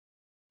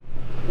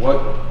What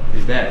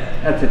is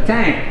that? That's a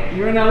tank.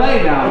 You're in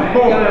LA now, man. You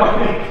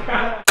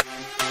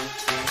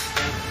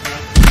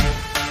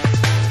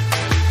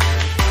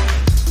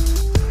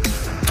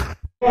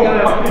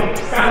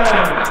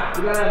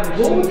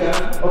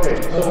gotta...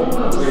 Okay, so hold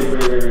on.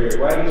 Wait.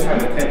 Why do you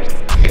have a tank?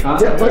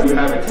 Yeah, why do you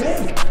have a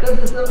tank? Because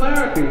it's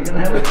America. You're gonna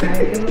have a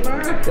tank in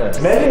America.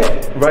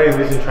 Man, riding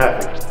this in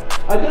traffic.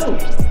 I do.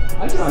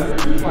 I drive.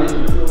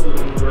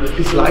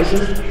 He's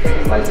licensed?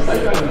 License. I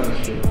drive on the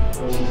street.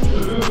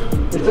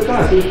 It's a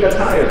car, so he's got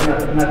tires,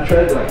 not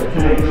tread like a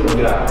tank.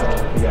 Yeah,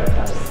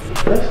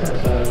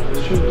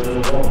 That's true.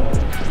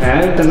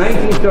 And the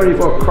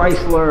 1934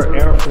 Chrysler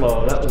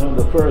Airflow, that was one of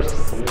the first,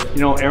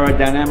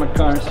 aerodynamic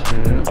cars.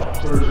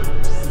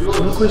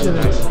 The question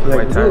is,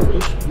 like,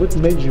 what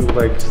made you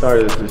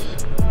start this?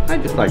 I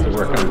just like to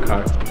work on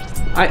cars.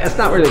 It's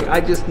not really, I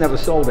just never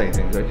sold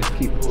anything. I just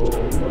keep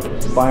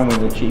buying when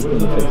they're cheap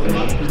and fix them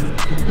up.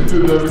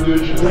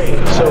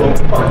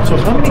 So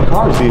how many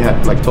cars do you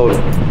have, total?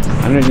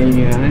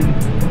 189.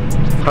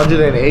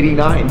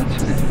 189?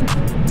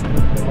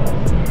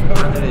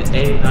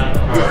 189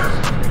 cars.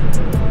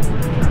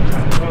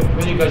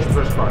 When you got your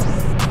first car?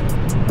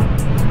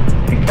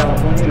 In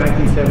California,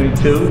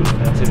 1972.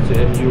 That's it.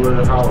 And you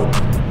were how old?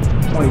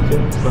 22.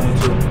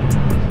 22.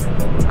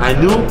 I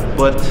knew,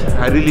 but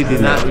I really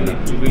did not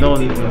know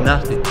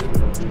nothing.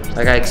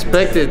 Like I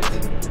expected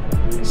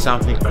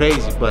something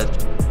crazy, but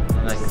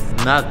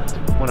not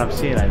what I'm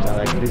seeing right now.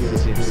 Like this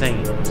is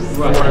insane. If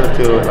we wanted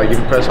to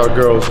impress our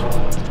girls,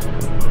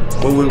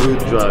 what would we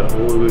drive?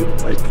 What would we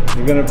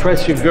You're gonna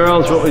impress your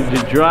girls. What would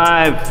you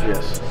drive?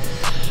 Yes.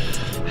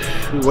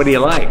 What do you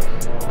like?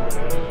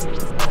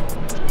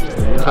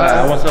 I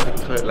want something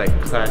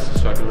classy,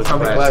 so I can look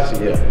Something classy.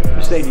 classy, yeah.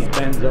 Mercedes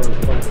Benz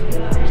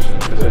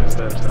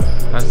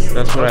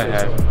That's what I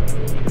have.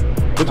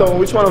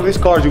 Which one of these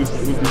cars you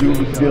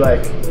would be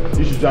like,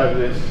 you should drive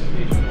this?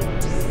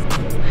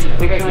 I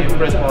think I can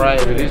impress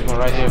Mariah with this one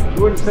right here.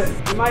 You wouldn't fit.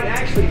 You might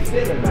actually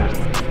fit in that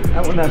one.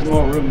 That one has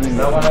more room than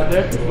That one right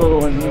there? This little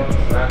one here.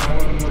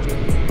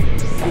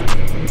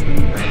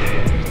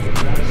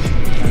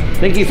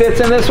 Think he fits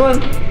in this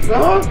one?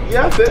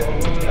 Yeah, I fit.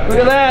 Look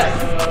at that.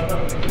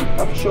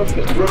 I'm sure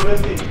fit.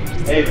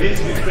 Hey, this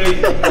is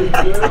crazy.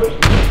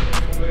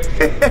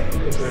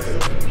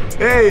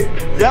 Hey,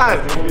 Jan!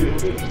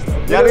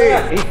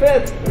 Yeah, he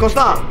fits.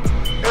 Kostas!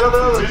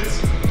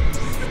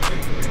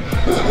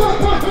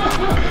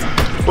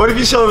 What if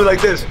you show me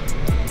like this?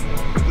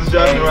 Just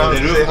driving around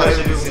and say hi.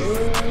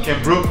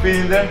 Can Brooke fit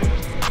in there?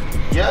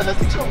 Yeah, I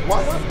think so.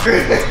 Why not?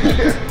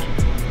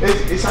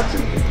 it's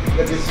actually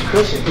it's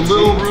cushion. A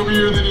little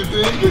roomier than you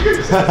think.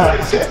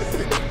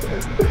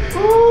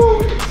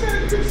 Ooh,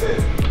 good set.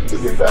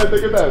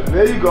 Look at that.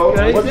 There you go.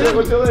 What's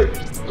your leg?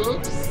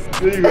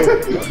 There you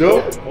go. No?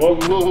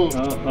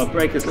 I'll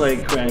break his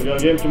leg, Craig.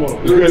 Get him tomorrow.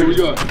 Okay, we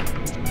got.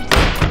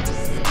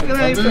 Look at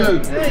that.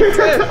 He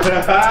fits.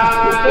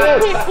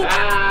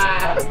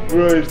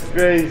 Bro, it's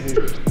crazy.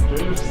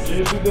 In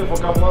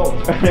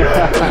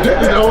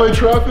LA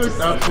traffic?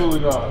 Absolutely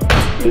not.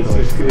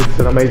 It's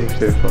an amazing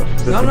experience for us.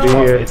 Just to be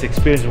here. It's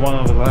experience one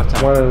of the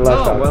lifetime. One of the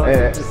lifetime. Well,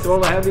 it's all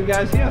to have you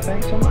guys here.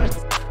 Thanks so much.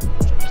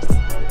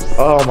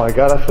 Oh my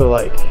God, I feel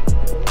like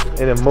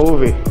in a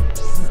movie.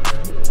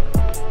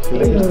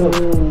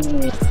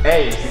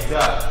 Hey,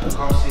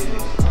 come see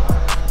this.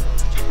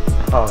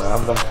 Oh,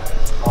 I'm done.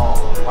 Oh,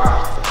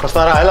 wow.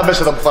 Kostara, έλα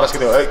μέσα εδώ που φοράς και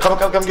δύο. Come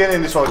get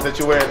in this one that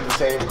you wear the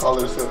same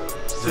colors too.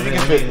 So you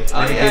can fit.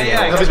 Oh,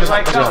 yeah. You got the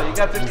right color. You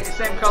got the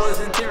same colors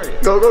interior.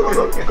 Go.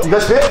 You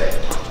guys fit?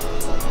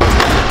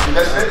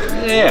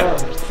 Yeah.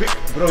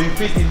 Bro, you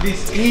fit in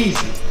this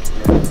easy.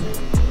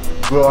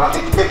 Bro, I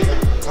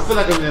feel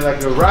like I'm in a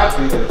rap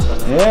video or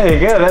something. Yeah, you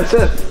go. That's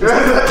it.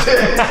 That's it.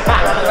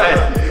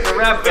 It's a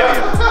rap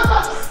video.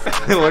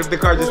 What if the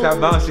car just got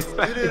bouncy?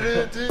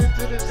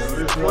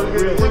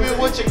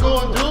 What you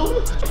gonna do?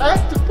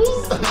 Act the fool.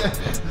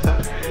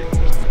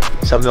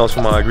 Something else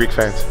from my Greek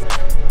fans.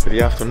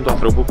 Παιδιά, αυτόν είναι το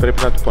ανθρώπου που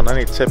πρέπει να του πονάνε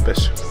οι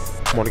τσέπες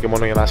μόνο και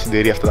μόνο για να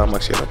συντηρεί αυτά τα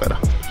αμάξια εδώ πέρα.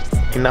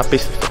 Είναι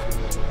απίστευτο.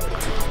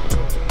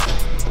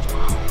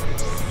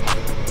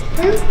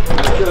 I'll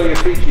show you a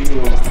feature you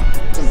will.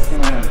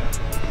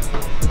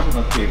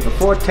 Okay,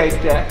 before tape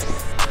deck,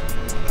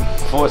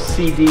 before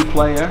CD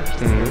player,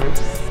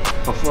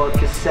 before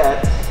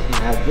cassette, you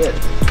had this.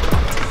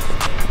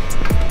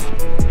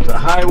 The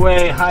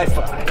Highway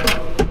Hi-Fi.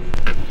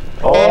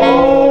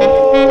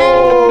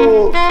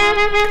 Oh!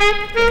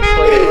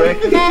 Play the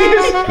record.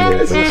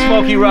 This is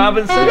Smokey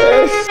Robinson.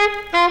 Yes.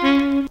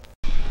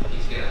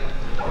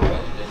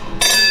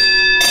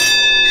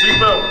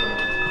 Seatbelt.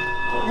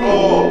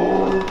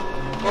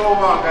 Oh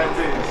my God,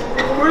 this.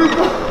 Where you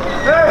go?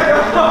 Hey!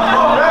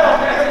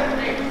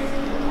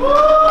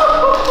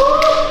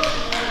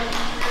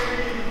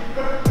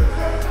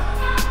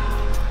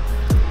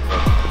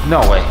 No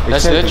way.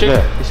 That's electric?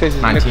 It says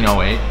it's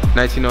 1908.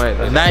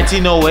 1908.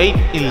 1908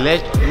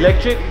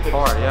 electric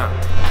car, yeah.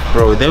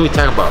 Bro, then we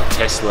talk about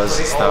Teslas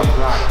and stuff.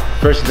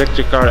 First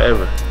electric car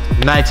ever.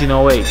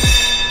 1908.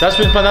 That's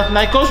when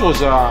Panathinaikos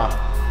was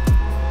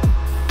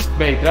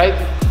made, right?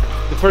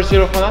 the first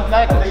year of Thanasis?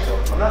 I think so.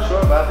 I'm not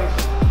sure, but I think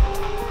so.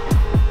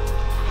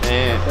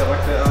 Man,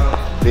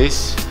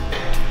 this,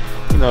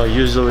 you know,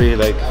 usually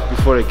like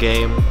before a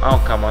game, I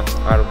don't come out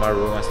of my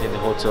room. I stay in the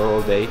hotel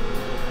all day.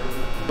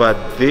 But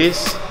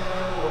this,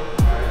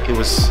 it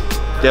was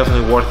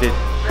definitely worth it.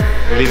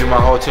 Leaving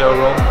my hotel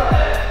room,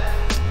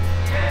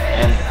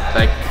 and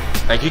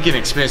like you can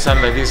experience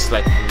something like this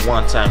like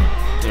one time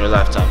in your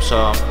lifetime. So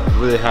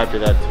I'm really happy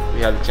that we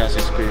had the chance to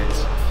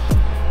experience.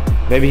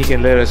 Maybe he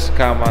can let us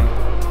come on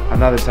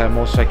another time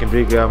also, so I can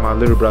bring my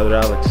little brother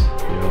Alex.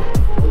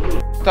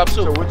 Top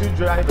soup. So would you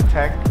drive a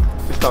tank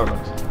to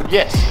Starbucks?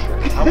 Yes.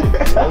 I would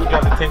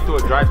drive the tank to a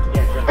drive-thru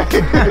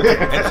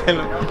and tell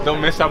them,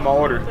 don't mess up my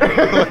order.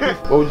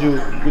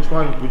 Which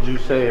one would you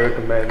say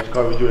recommend? Which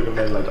car would you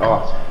recommend? Like,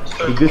 oh,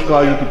 with this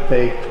car you could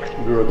take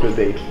a girl to a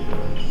date.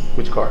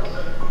 Which car?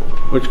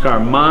 Which car,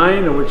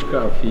 mine or which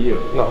car for you?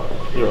 No,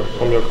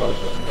 from your car.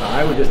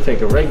 I would just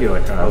take a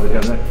regular car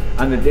because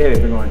on the day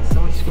they'd be going,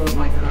 somebody screwed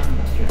my car.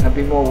 I'd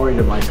be more worried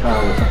that my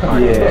car was a car.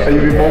 Yeah,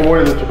 you'd be more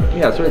worried that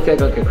yeah, so I'd take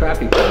like a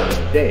crappy car on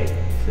the day.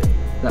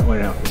 That way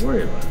I don't have to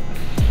worry about it.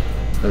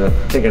 But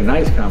I'd take a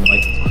nice car, I'm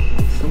like,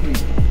 somebody.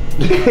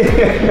 You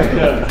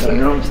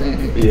know what I'm saying?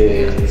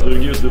 Yeah. So you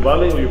give it to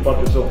valet or you park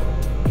yourself?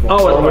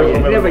 Oh, you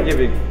never give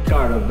a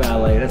car to a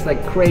valet. That's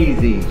like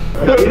crazy.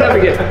 You never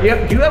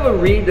get. Do you ever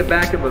read the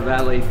back of a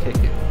valet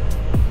ticket?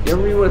 You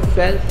ever read what it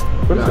says?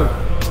 No.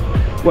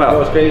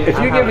 Well, if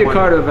you give your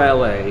car to a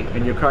valet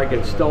and your car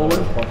gets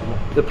stolen,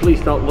 the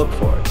police don't look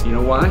for it. You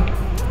know why?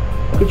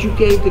 Because you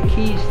gave the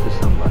keys to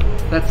somebody.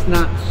 That's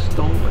not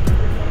stolen.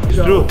 It's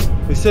true.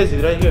 It says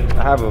it right here.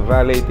 I have a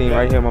valet thing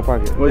right here in my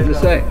pocket. What does it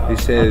say? It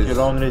says At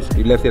your own risk.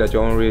 you left it at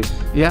your own risk.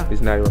 Yeah.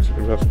 It's not your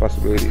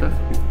responsibility.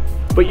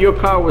 But your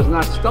car was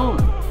not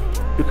stolen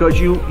because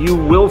you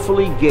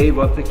willfully gave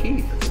up the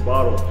keys.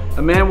 Bottle.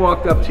 A man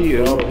walked up to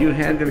you. You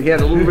handed him. He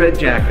had a little red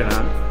jacket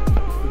on.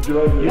 You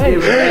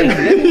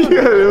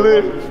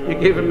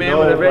gave a man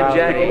with a red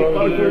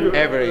jacket.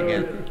 Ever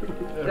again.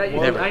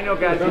 I know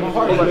guys who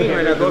pull up here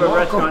and go to a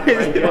restaurant.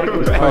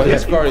 Oh,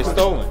 this car is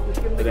stolen.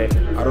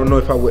 I don't know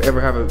if I would ever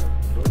have a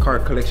car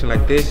collection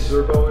like this,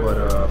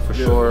 but for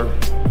sure,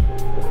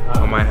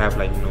 I might have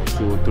like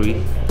 2 or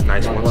 3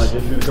 nice ones.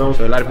 So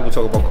a lot of people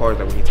talk about cars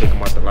that when you take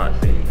them out the lot,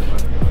 they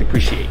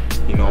depreciate,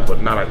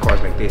 but not like cars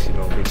like this,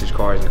 vintage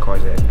cars and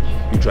cars that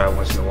you drive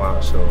once in a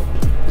while. So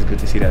it's good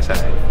to see that side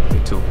of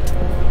it too.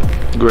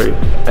 great.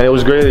 And it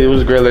was great. It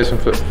was a great lesson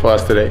for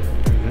us today.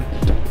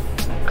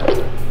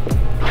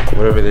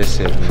 Whatever this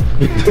is.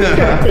 We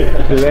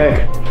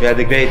had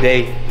a great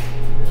day.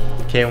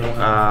 Came,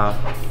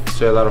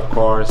 saw a lot of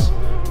cars.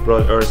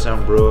 Brought Ursa,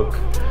 Brooke.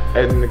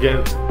 And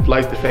again, I'd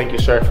like to thank you,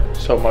 sir,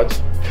 so much.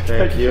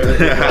 Thank you.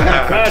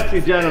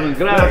 Grazie, gentlemen.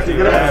 Grazie,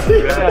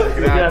 grazie,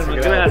 grazie,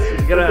 gentlemen. Grazie,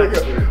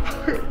 grazie.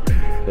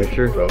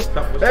 Picture? Go,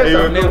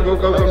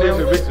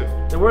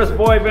 The worst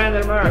boy band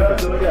in America.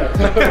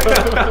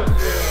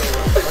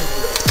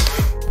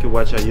 You can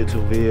watch our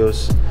YouTube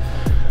videos.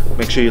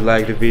 Make sure you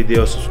like the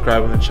video,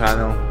 subscribe on the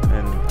channel,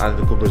 and add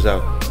the Coopers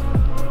out.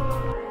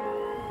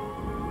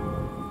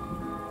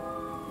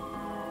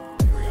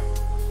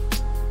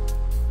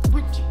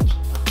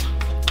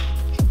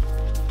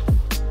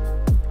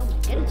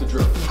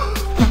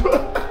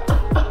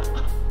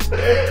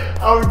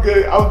 I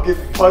was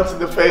getting punched in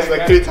the face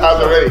like 3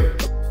 times already.